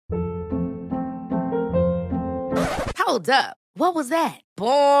Hold up. What was that?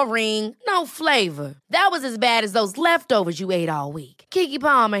 Boring. No flavor. That was as bad as those leftovers you ate all week. Keke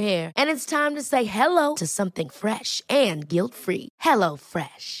Palmer here. And it's time to say hello to something fresh and guilt-free. Hello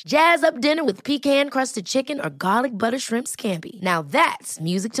Fresh. Jazz up dinner with pecan-crusted chicken or garlic butter shrimp scampi. Now that's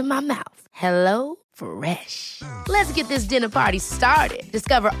music to my mouth. Hello Fresh. Let's get this dinner party started.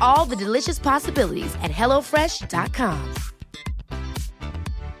 Discover all the delicious possibilities at hellofresh.com.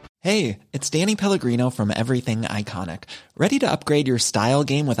 Hey, it's Danny Pellegrino from Everything Iconic. Ready to upgrade your style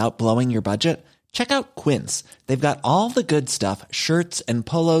game without blowing your budget? Check out Quince. They've got all the good stuff, shirts and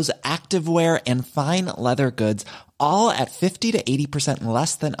polos, activewear, and fine leather goods, all at 50 to 80%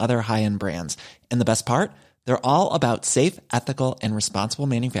 less than other high-end brands. And the best part? They're all about safe, ethical, and responsible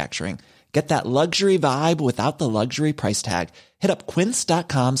manufacturing. Get that luxury vibe without the luxury price tag. Hit up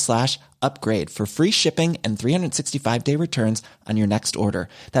quince.com/upgrade for free shipping and 365-day returns on your next order.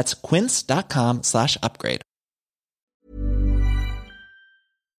 That's quince.com/upgrade.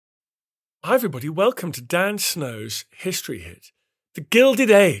 Hi everybody, welcome to Dan Snow's History Hit. The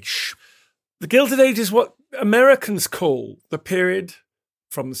Gilded Age. The Gilded Age is what Americans call the period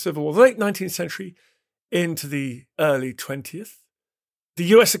from the Civil War, the late 19th century, into the early 20th. The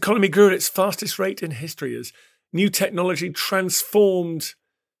US economy grew at its fastest rate in history as new technology transformed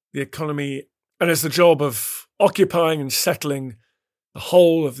the economy and as the job of occupying and settling the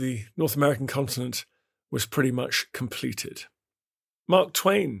whole of the North American continent was pretty much completed. Mark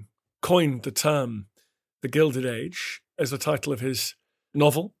Twain coined the term The Gilded Age as the title of his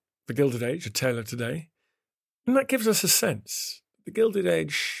novel, The Gilded Age, A Tale of Today. And that gives us a sense. The Gilded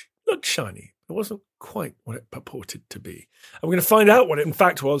Age looked shiny. It wasn't quite what it purported to be. And we're going to find out what it in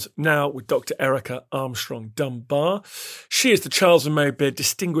fact was now with Dr. Erica Armstrong Dunbar. She is the Charles and Mary Beard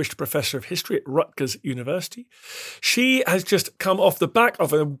Distinguished Professor of History at Rutgers University. She has just come off the back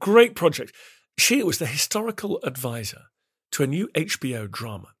of a great project. She was the historical advisor to a new HBO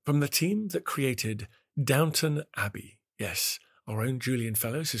drama from the team that created Downton Abbey. Yes, our own Julian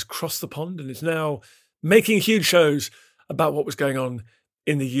Fellows has crossed the pond and is now making huge shows about what was going on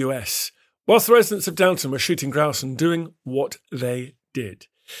in the US, whilst the residents of Downton were shooting grouse and doing what they did.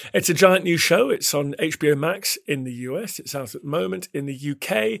 It's a giant new show. It's on HBO Max in the US. It's out at the moment in the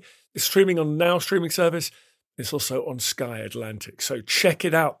UK. It's streaming on Now streaming service. It's also on Sky Atlantic. So check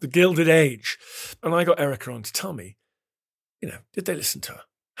it out, The Gilded Age. And I got Erica on to tell me, did they listen to her?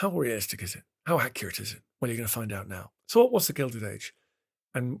 How realistic is it? How accurate is it? Well, you're going to find out now. So what's The Gilded Age?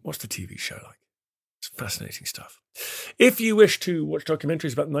 And what's the TV show like? It's fascinating stuff. If you wish to watch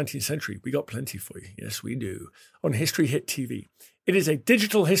documentaries about the 19th century, we got plenty for you. Yes, we do. On History Hit TV. It is a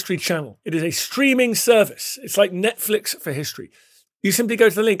digital history channel. It is a streaming service. It's like Netflix for history. You simply go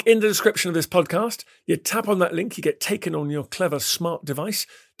to the link in the description of this podcast. You tap on that link. You get taken on your clever, smart device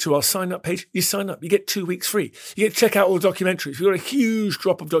to our sign-up page. You sign up. You get 2 weeks free. You get to check out all the documentaries. We've got a huge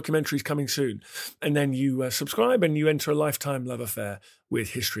drop of documentaries coming soon. And then you subscribe and you enter a lifetime love affair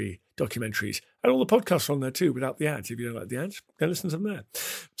with history documentaries. And all the podcasts are on there too, without the ads. If you don't like the ads, go listen to them there.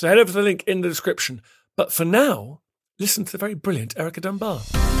 So head over to the link in the description. But for now, listen to the very brilliant Erica Dunbar.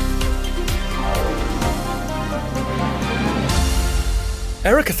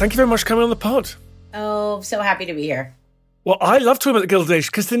 Erica, thank you very much for coming on the pod. Oh, so happy to be here. Well, I love talking about the Gilded Age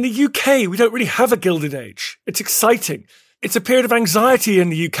because in the UK, we don't really have a Gilded Age. It's exciting. It's a period of anxiety in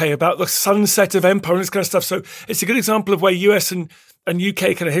the UK about the sunset of empire and this kind of stuff. So it's a good example of where US and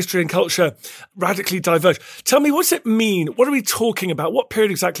UK kind of history and culture radically diverge. Tell me, what's it mean? What are we talking about? What period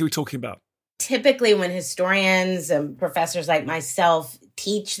exactly are we talking about? Typically, when historians and professors like myself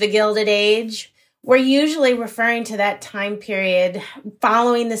teach the Gilded Age, we're usually referring to that time period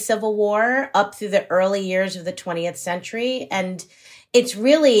following the Civil War up through the early years of the 20th century. And it's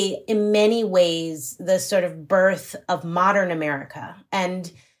really, in many ways, the sort of birth of modern America.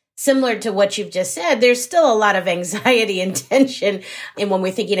 And similar to what you've just said, there's still a lot of anxiety and tension. And when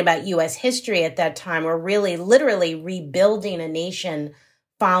we're thinking about U.S. history at that time, we're really literally rebuilding a nation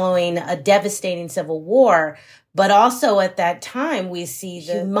following a devastating civil war. But also at that time, we see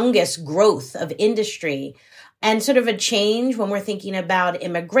the humongous growth of industry and sort of a change when we're thinking about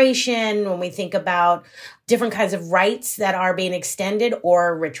immigration, when we think about different kinds of rights that are being extended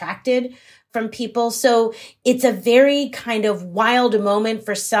or retracted from people. So it's a very kind of wild moment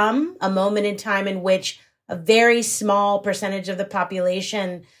for some, a moment in time in which a very small percentage of the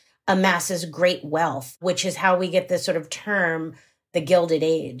population amasses great wealth, which is how we get this sort of term, the Gilded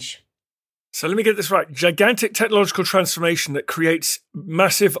Age. So let me get this right. Gigantic technological transformation that creates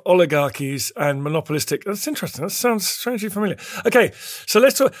massive oligarchies and monopolistic. That's interesting. That sounds strangely familiar. Okay, so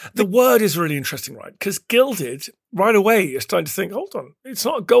let's talk. The word is really interesting, right? Because gilded, right away, you're starting to think, hold on, it's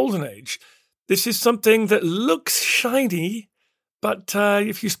not a golden age. This is something that looks shiny, but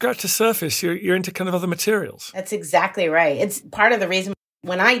if you scratch the surface, you're into kind of other materials. That's exactly right. It's part of the reason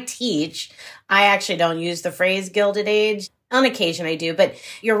when I teach, I actually don't use the phrase Gilded Age. On occasion I do, but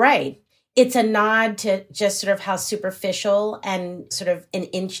you're right. It's a nod to just sort of how superficial and sort of an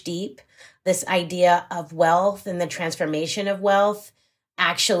inch deep this idea of wealth and the transformation of wealth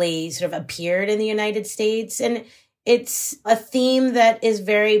actually sort of appeared in the United States. And it's a theme that is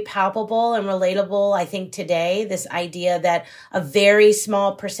very palpable and relatable, I think, today. This idea that a very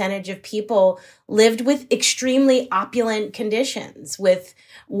small percentage of people lived with extremely opulent conditions, with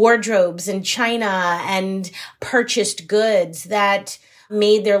wardrobes and china and purchased goods that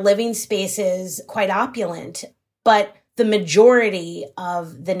made their living spaces quite opulent. But the majority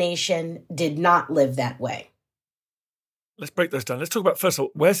of the nation did not live that way. Let's break those down. Let's talk about, first of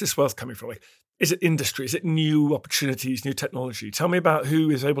all, where's this wealth coming from? Like, is it industry? Is it new opportunities, new technology? Tell me about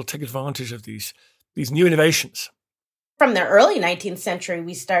who is able to take advantage of these new innovations. From the early 19th century,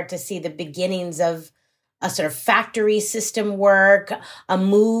 we start to see the beginnings of a sort of factory system work, a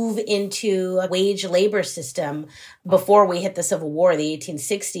move into a wage labor system before we hit the Civil War, the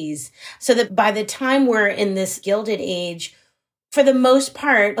 1860s. So that by the time we're in this Gilded Age, for the most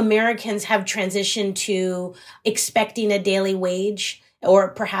part, Americans have transitioned to expecting a daily wage or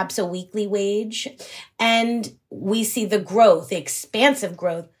perhaps a weekly wage. And we see the growth, the expansive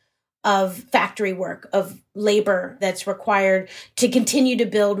growth of factory work, of labor that's required to continue to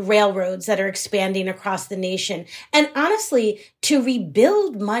build railroads that are expanding across the nation. And honestly, to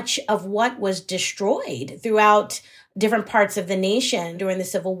rebuild much of what was destroyed throughout different parts of the nation during the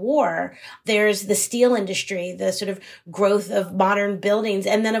Civil War. There's the steel industry, the sort of growth of modern buildings.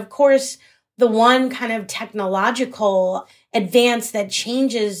 And then, of course, the one kind of technological advance that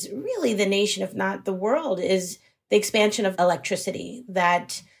changes really the nation, if not the world, is the expansion of electricity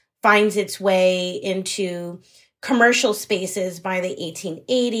that finds its way into commercial spaces by the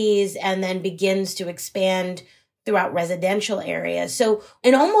 1880s and then begins to expand throughout residential areas. So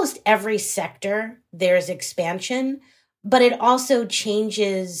in almost every sector, there's expansion, but it also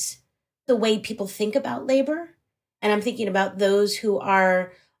changes the way people think about labor. And I'm thinking about those who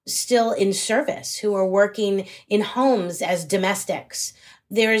are still in service, who are working in homes as domestics.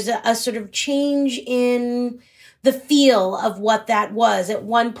 There's a sort of change in the feel of what that was. At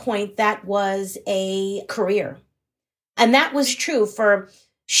one point, that was a career. And that was true for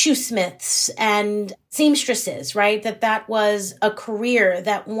shoesmiths and seamstresses, right? That was a career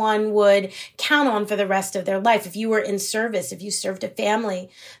that one would count on for the rest of their life. If you were in service, if you served a family,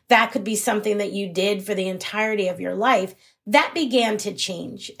 that could be something that you did for the entirety of your life. That began to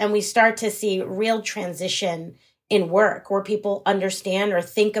change. And we start to see real transition in work where people understand or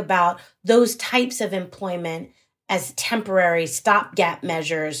think about those types of employment as temporary stopgap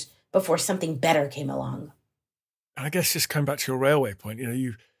measures before something better came along. I guess just coming back to your railway point,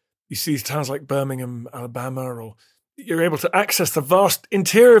 you see towns like Birmingham, Alabama, or you're able to access the vast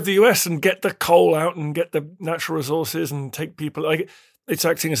interior of the US and get the coal out and get the natural resources and take people. Like, it's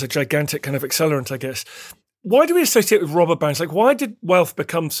acting as a gigantic kind of accelerant, I guess. Why do we associate with robber barons? Like, why did wealth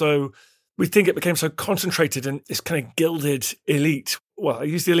we think it became so concentrated in this kind of gilded elite? Well, I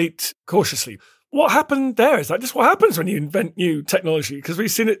use the elite cautiously. What happened there? Is that just what happens when you invent new technology? Because we've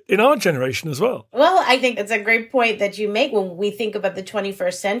seen it in our generation as well. Well, I think it's a great point that you make when we think about the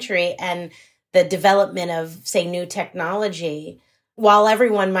 21st century and the development of, say, new technology. While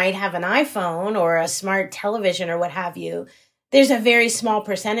everyone might have an iPhone or a smart television or what have you, there's a very small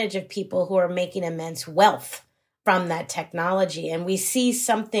percentage of people who are making immense wealth from that technology. And we see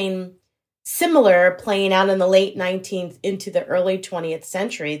something similar playing out in the late 19th into the early 20th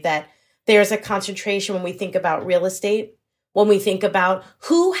century, that there's a concentration when we think about real estate, when we think about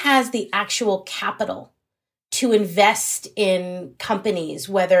who has the actual capital to invest in companies,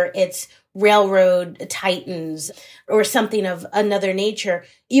 whether it's railroad titans or something of another nature.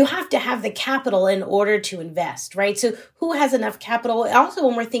 You have to have the capital in order to invest, right? So who has enough capital? Also,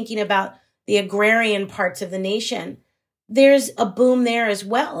 when we're thinking about the agrarian parts of the nation, there's a boom there as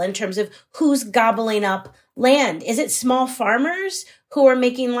well in terms of who's gobbling up land. Is it small farmers who are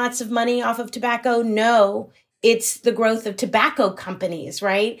making lots of money off of tobacco? No, it's the growth of tobacco companies,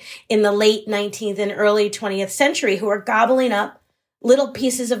 right? In the late 19th and early 20th century, who are gobbling up little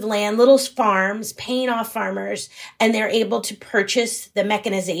pieces of land, little farms, paying off farmers, and they're able to purchase the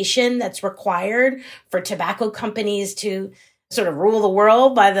mechanization that's required for tobacco companies to sort of rule the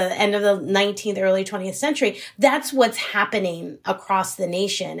world by the end of the 19th, early 20th century. That's what's happening across the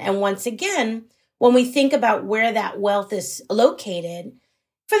nation. And once again, when we think about where that wealth is located,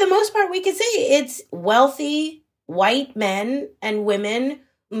 for the most part, we could say it's wealthy white men and women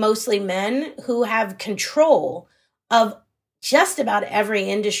mostly men, who have control of just about every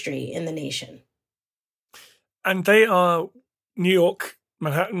industry in the nation. And they are New York.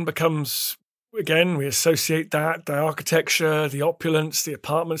 Manhattan becomes, again, we associate that, the architecture, the opulence, the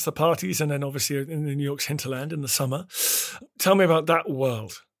apartments, the parties, and then obviously in the New York's hinterland in the summer. Tell me about that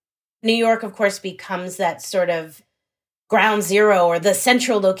world. New York, of course, becomes that sort of ground zero or the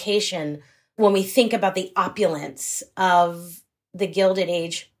central location when we think about the opulence of the Gilded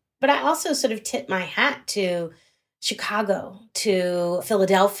Age. But I also sort of tip my hat to Chicago, to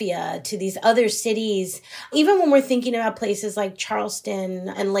Philadelphia, to these other cities, even when we're thinking about places like Charleston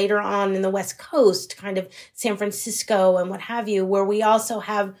and later on in the West Coast, kind of San Francisco and what have you, where we also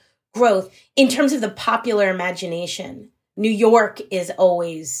have growth in terms of the popular imagination. New York is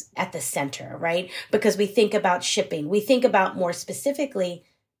always at the center, right? Because we think about shipping. We think about more specifically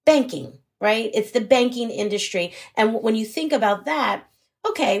banking, right? It's the banking industry. And when you think about that,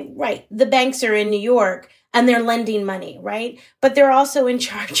 okay, right, the banks are in New York and they're lending money, right? But they're also in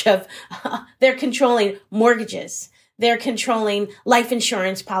charge of, they're controlling mortgages. They're controlling life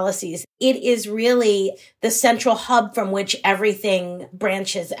insurance policies. It is really the central hub from which everything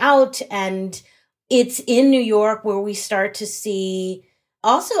branches out. And it's in New York where we start to see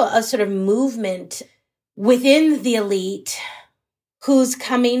also a sort of movement within the elite who's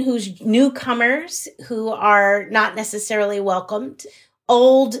newcomers, who are not necessarily welcomed,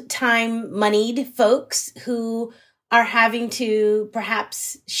 old-time moneyed folks who are having to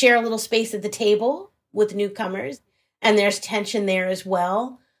perhaps share a little space at the table with newcomers. And there's tension there as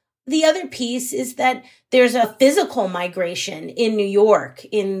well. The other piece is that there's a physical migration in New York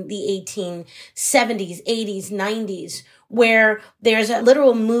in the 1870s, 80s, 90s, where there's a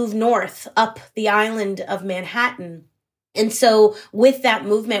literal move north up the island of Manhattan. And so with that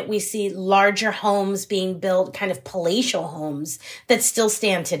movement, we see larger homes being built, kind of palatial homes that still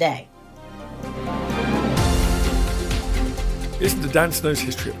stand today. Listen to Dan Snow's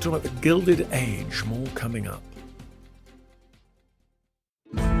History. I'm talking about the Gilded Age. More coming up.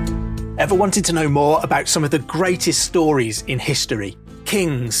 Ever wanted to know more about some of the greatest stories in history?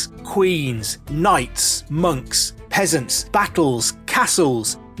 Kings, queens, knights, monks, peasants, battles,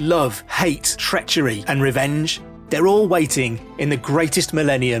 castles, love, hate, treachery, and revenge? They're all waiting in the greatest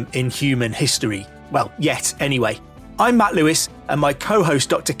millennium in human history. Well, yet anyway. I'm Matt Lewis, and my co-host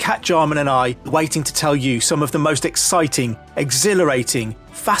Dr. Kat Jarman and I are waiting to tell you some of the most exciting, exhilarating,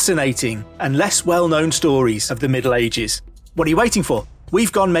 fascinating, and less well-known stories of the Middle Ages. What are you waiting for?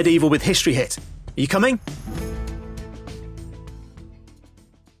 We've gone medieval with History Hit. Are you coming?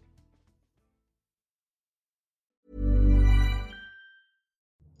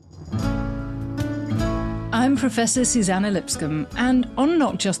 I'm Professor Susanna Lipscomb, and on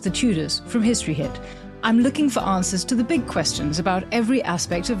Not Just the Tudors from History Hit, I'm looking for answers to the big questions about every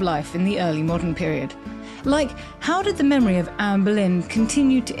aspect of life in the early modern period. Like, how did the memory of Anne Boleyn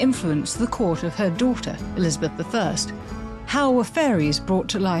continue to influence the court of her daughter, Elizabeth I? How were fairies brought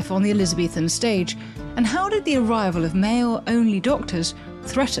to life on the Elizabethan stage? And how did the arrival of male-only doctors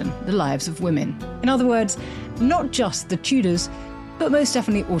threaten the lives of women? In other words, not just the Tudors, but most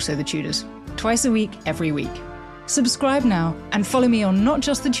definitely also the Tudors. Twice a week, every week. Subscribe now and follow me on Not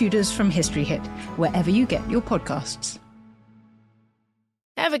Just the Tudors from History Hit, wherever you get your podcasts.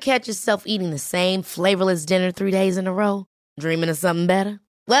 Ever catch yourself eating the same flavorless dinner 3 days in a row? Dreaming of something better?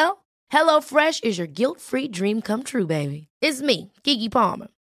 Well, HelloFresh is your guilt-free dream come true, baby. It's me, Keke Palmer.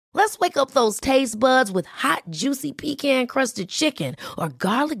 Let's wake up those taste buds with hot, juicy pecan-crusted chicken or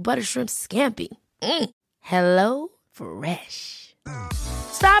garlic butter shrimp scampi. Hello Fresh.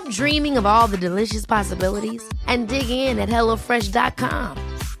 Stop dreaming of all the delicious possibilities and dig in at HelloFresh.com.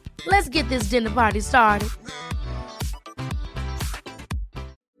 Let's get this dinner party started.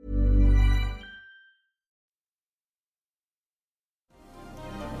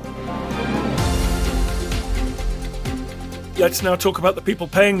 Let's now talk about the people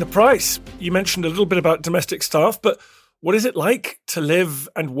paying the price. You mentioned a little bit about domestic staff, but what is it like to live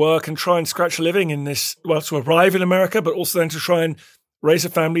and work and try and scratch a living in this, well, to arrive in America, but also then to try and raise a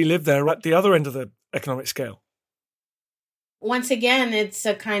family, live there at the other end of the economic scale? Once again, it's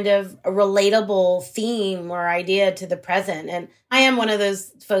a kind of a relatable theme or idea to the present. And I am one of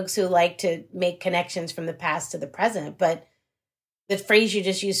those folks who like to make connections from the past to the present. But the phrase you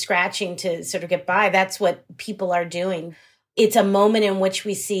just used, scratching to sort of get by, that's what people are doing. It's a moment in which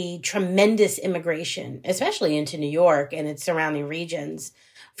we see tremendous immigration, especially into New York and its surrounding regions,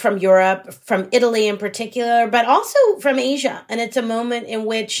 from Europe, from Italy in particular, but also from Asia. And it's a moment in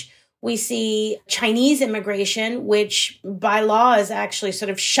which we see Chinese immigration, which by law is actually sort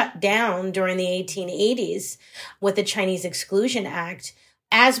of shut down during the 1880s with the Chinese Exclusion Act.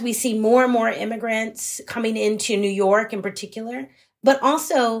 as we see more and more immigrants coming into New York in particular, but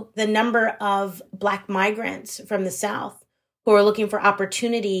also the number of Black migrants from the South who are looking for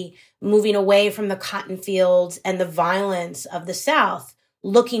opportunity, moving away from the cotton fields and the violence of the South,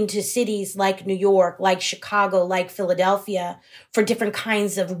 looking to cities like New York, like Chicago, like Philadelphia for different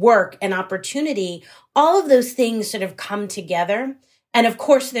kinds of work and opportunity. All of those things sort of come together. And of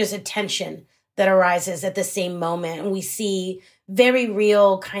course, there's a tension that arises at the same moment. And we see very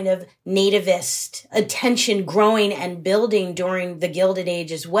real kind of nativist attention growing and building during the Gilded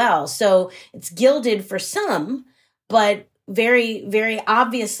Age as well. So it's gilded for some, but very, very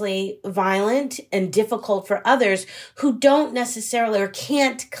obviously violent and difficult for others who don't necessarily or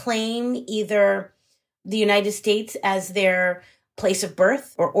can't claim either the United States as their place of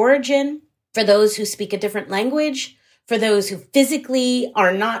birth or origin, for those who speak a different language, for those who physically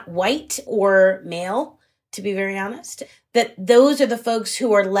are not white or male, to be very honest, that those are the folks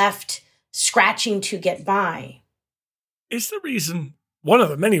who are left scratching to get by. Is the reason, one of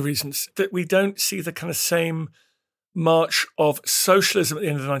the many reasons, that we don't see the kind of same march of socialism at the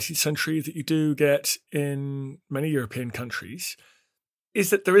end of the 19th century that you do get in many European countries, is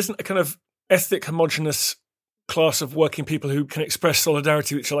that there isn't a kind of ethnic homogenous class of working people who can express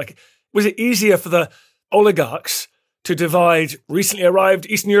solidarity, which are like, was it easier for the oligarchs to divide recently arrived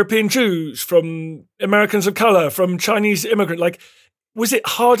Eastern European Jews from Americans of color, from Chinese immigrants? Like, was it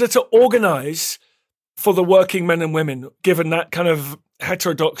harder to organize for the working men and women, given that kind of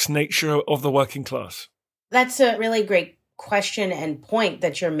heterodox nature of the working class? That's a really great question and point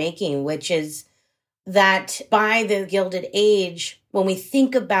that you're making, which is that by the Gilded Age, when we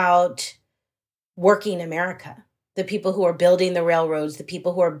think about working America, the people who are building the railroads, the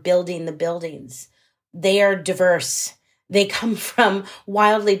people who are building the buildings, they are diverse. They come from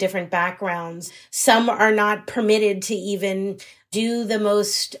wildly different backgrounds. Some are not permitted to even do the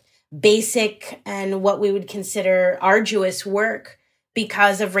most basic and what we would consider arduous work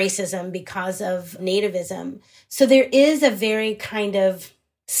because of racism, because of nativism. So there is a very kind of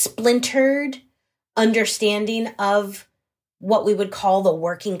splintered understanding of what we would call the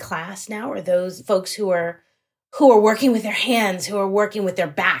working class now, or those folks who are working with their hands, who are working with their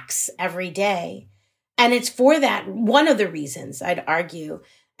backs every day. And it's for that, one of the reasons, I'd argue,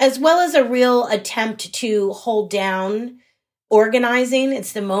 as well as a real attempt to hold down organizing.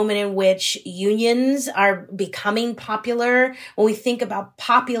 It's the moment in which unions are becoming popular. When we think about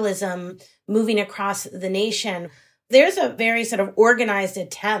populism moving across the nation, there's a very sort of organized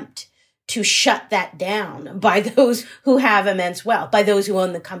attempt to shut that down by those who have immense wealth, by those who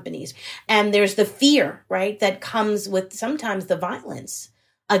own the companies. And there's the fear, right, that comes with sometimes the violence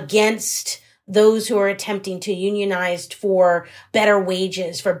against those who are attempting to unionize for better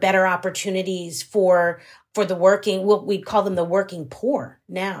wages, for better opportunities, for the working, what we'd call them the working poor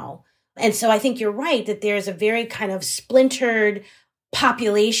now. And so I think you're right that there's a very kind of splintered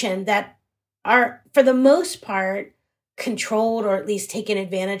population that are, for the most part, controlled or at least taken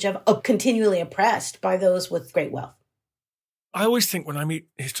advantage of continually oppressed by those with great wealth. I always think when I meet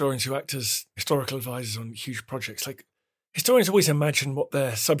historians who act as historical advisors on huge projects, like historians always imagine what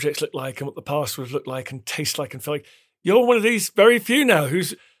their subjects look like and what the past would look like and taste like and feel like. You're one of these very few now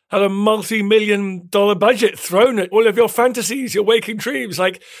who's had a multi-million-dollar budget thrown at all of your fantasies, your waking dreams.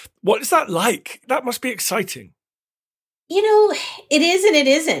 Like, what is that like? That must be exciting. You know, it is and it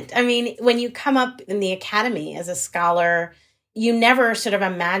isn't. I mean, when you come up in the academy as a scholar, you never sort of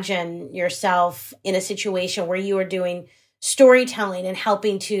imagine yourself in a situation where you are doing storytelling and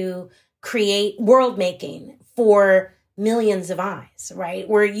helping to create world making for millions of eyes, right?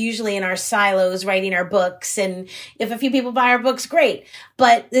 We're usually in our silos writing our books, and if a few people buy our books, great.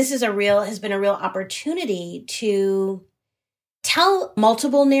 But this is has been a real opportunity to tell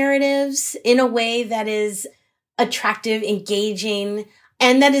multiple narratives in a way that is attractive, engaging,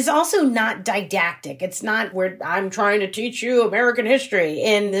 and that is also not didactic. It's not where I'm trying to teach you American history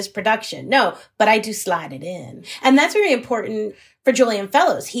in this production. No, but I do slide it in. And that's very important for Julian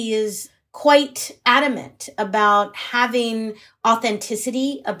Fellowes. He is quite adamant about having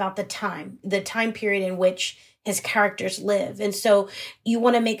authenticity about the time period in which his characters live. And so you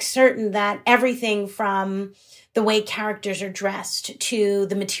want to make certain that everything from the way characters are dressed to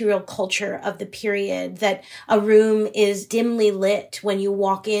the material culture of the period, that a room is dimly lit when you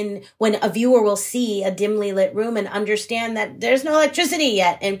walk in, when a viewer will see a dimly lit room and understand that there's no electricity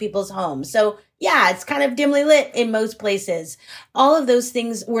yet in people's homes. So yeah, it's kind of dimly lit in most places. All of those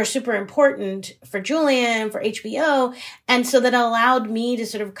things were super important for Julian, for HBO. And so that allowed me to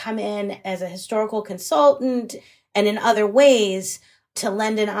sort of come in as a historical consultant and in other ways to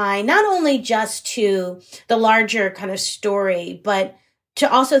lend an eye, not only just to the larger kind of story, but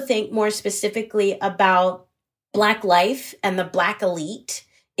to also think more specifically about Black life and the Black elite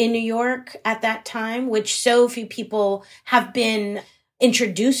in New York at that time, which so few people have been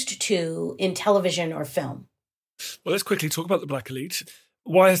introduced to in television or film. Well, let's quickly talk about the Black elite.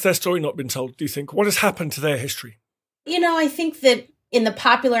 Why has their story not been told, do you think? What has happened to their history? I think that in the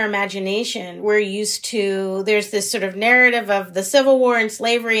popular imagination, we're used to, there's this sort of narrative of the Civil War and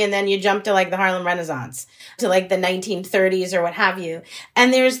slavery, and then you jump to like the Harlem Renaissance, to like the 1930s or what have you.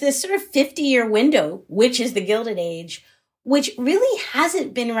 And there's this sort of 50-year window, which is the Gilded Age, which really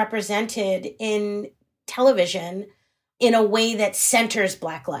hasn't been represented in television in a way that centers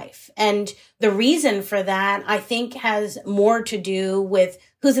Black life. And the reason for that, I think, has more to do with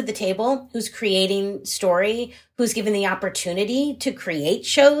who's at the table, who's creating story, who's given the opportunity to create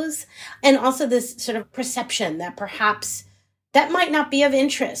shows, and also this sort of perception that perhaps that might not be of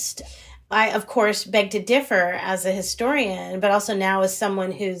interest. I, of course, beg to differ as a historian, but also now as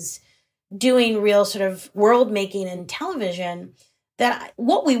someone who's doing real sort of world making in television, that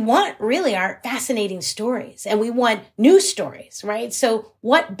what we want really are fascinating stories, and we want new stories, right? So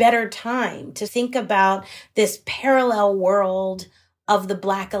what better time to think about this parallel world of the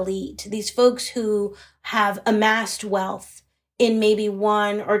Black elite, these folks who have amassed wealth in maybe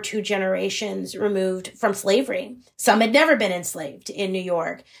one or two generations removed from slavery. Some had never been enslaved in New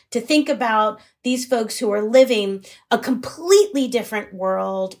York. To think about these folks who are living a completely different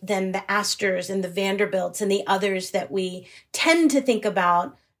world than the Astors and the Vanderbilts and the others that we tend to think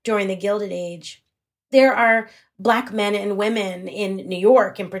about during the Gilded Age. There are Black men and women in New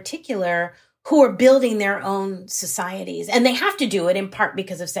York in particular who are building their own societies. And they have to do it in part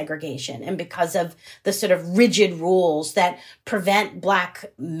because of segregation and because of the sort of rigid rules that prevent Black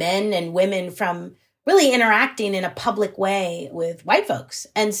men and women from really interacting in a public way with white folks.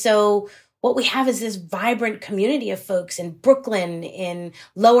 And so what we have is this vibrant community of folks in Brooklyn, in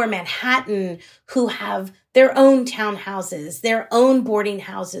Lower Manhattan, who have their own townhouses, their own boarding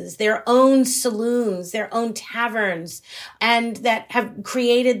houses, their own saloons, their own taverns, and that have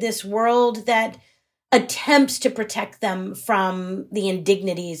created this world that attempts to protect them from the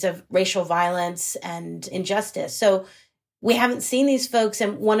indignities of racial violence and injustice. So we haven't seen these folks.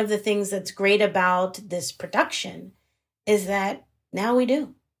 And one of the things that's great about this production is that now we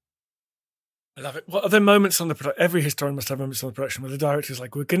do. I love it. What are there moments on the production? Every historian must have moments on the production where the director's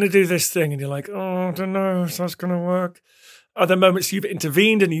like, we're going to do this thing. And you're like, oh, I don't know if that's going to work. Are there moments you've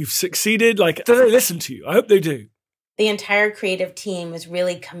intervened and you've succeeded? Like, do they listen to you? I hope they do. The entire creative team is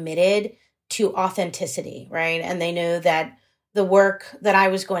really committed to authenticity, right? And they know that the work that I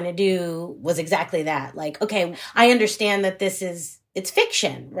was going to do was exactly that. Like, okay, I understand that it's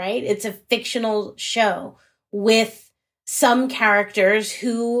fiction, right? It's a fictional show with some characters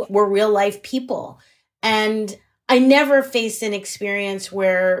who were real life people. And I never faced an experience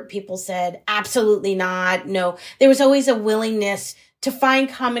where people said, absolutely not. No, there was always a willingness to find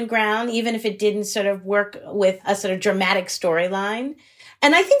common ground, even if it didn't sort of work with a sort of dramatic storyline.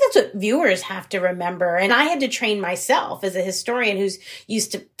 And I think that's what viewers have to remember. And I had to train myself as a historian who's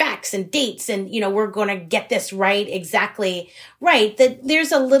used to facts and dates and, we're going to get this right, exactly right, that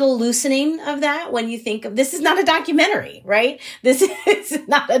there's a little loosening of that when you think of this is not a documentary, right? This is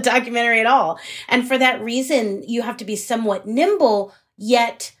not a documentary at all. And for that reason, you have to be somewhat nimble,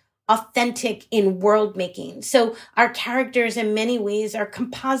 yet authentic in world making. So our characters in many ways are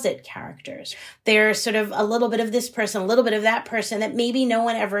composite characters. They're sort of a little bit of this person, a little bit of that person that maybe no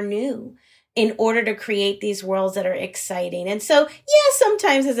one ever knew in order to create these worlds that are exciting. And so,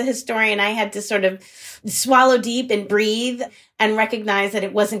 sometimes as a historian, I had to sort of swallow deep and breathe and recognize that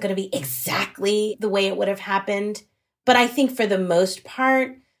it wasn't going to be exactly the way it would have happened. But I think for the most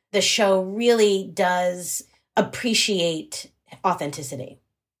part, the show really does appreciate authenticity.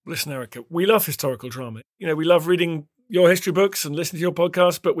 Listen, Erica, we love historical drama. We love reading your history books and listening to your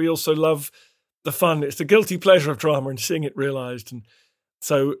podcast, but we also love the fun. It's the guilty pleasure of drama and seeing it realized. And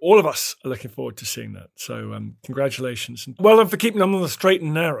so all of us are looking forward to seeing that. So congratulations. And well done for keeping them on the straight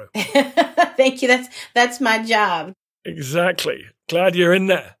and narrow. Thank you. That's my job. Exactly. Glad you're in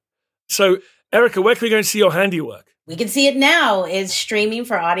there. So, Erica, where can we go and see your handiwork? We can see it now. It's streaming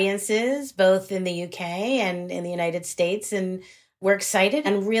for audiences, both in the UK and in the United States. And we're excited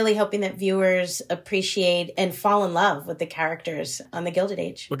and really hoping that viewers appreciate and fall in love with the characters on the Gilded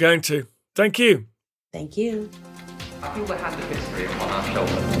Age. We're going to. Thank you. Thank you. I feel the hand of history upon our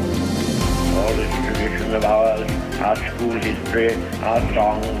shoulders. All this tradition of ours, our school history, our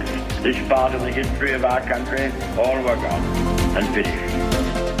songs, this part of the history of our country, all were gone and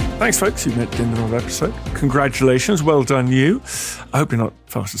finished. Thanks, folks. You've made it to the end of another episode. Congratulations. Well done, you. I hope you're not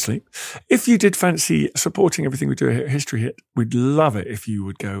fast asleep. If you did fancy supporting everything we do here at History Hit, we'd love it if you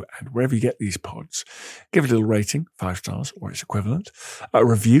would go and wherever you get these pods, give it a little rating, 5 stars or its equivalent. A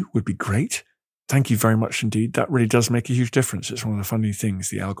review would be great. Thank you very much indeed. That really does make a huge difference. It's one of the funny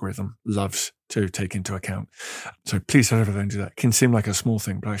things the algorithm loves to take into account. So please head over there and do that. It can seem like a small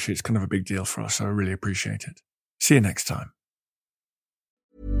thing, but actually it's kind of a big deal for us. So I really appreciate it. See you next time.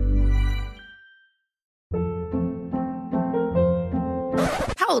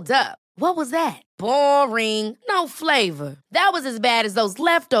 Hold up. What was that? Boring. No flavor. That was as bad as those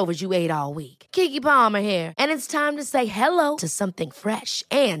leftovers you ate all week. Keke Palmer here. And it's time to say hello to something fresh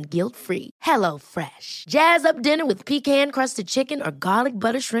and guilt-free. Hello Fresh. Jazz up dinner with pecan-crusted chicken or garlic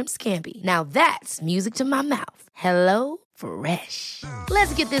butter shrimp scampi. Now that's music to my mouth. Hello Fresh.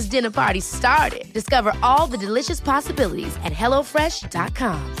 Let's get this dinner party started. Discover all the delicious possibilities at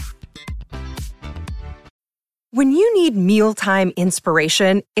HelloFresh.com. When you need mealtime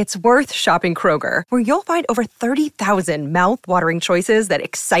inspiration, it's worth shopping Kroger, where you'll find over 30,000 mouth-watering choices that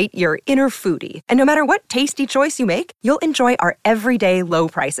excite your inner foodie. And no matter what tasty choice you make, you'll enjoy our everyday low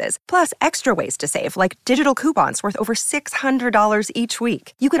prices, plus extra ways to save, like digital coupons worth over $600 each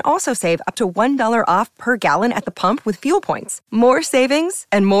week. You can also save up to $1 off per gallon at the pump with fuel points. More savings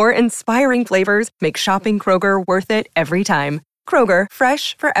and more inspiring flavors make shopping Kroger worth it every time. Kroger,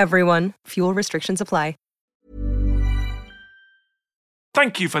 fresh for everyone. Fuel restrictions apply.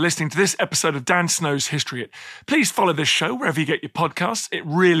 Thank you for listening to this episode of Dan Snow's History Hit. Please follow this show wherever you get your podcasts. It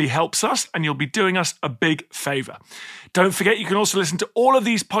really helps us, and you'll be doing us a big favour. Don't forget, you can also listen to all of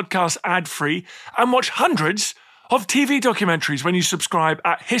these podcasts ad-free and watch hundreds of TV documentaries when you subscribe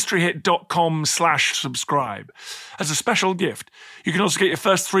at historyhit.com/subscribe. As a special gift, you can also get your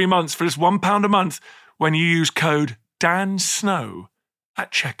first 3 months for just £1 a month when you use code DANSNOW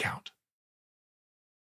at checkout.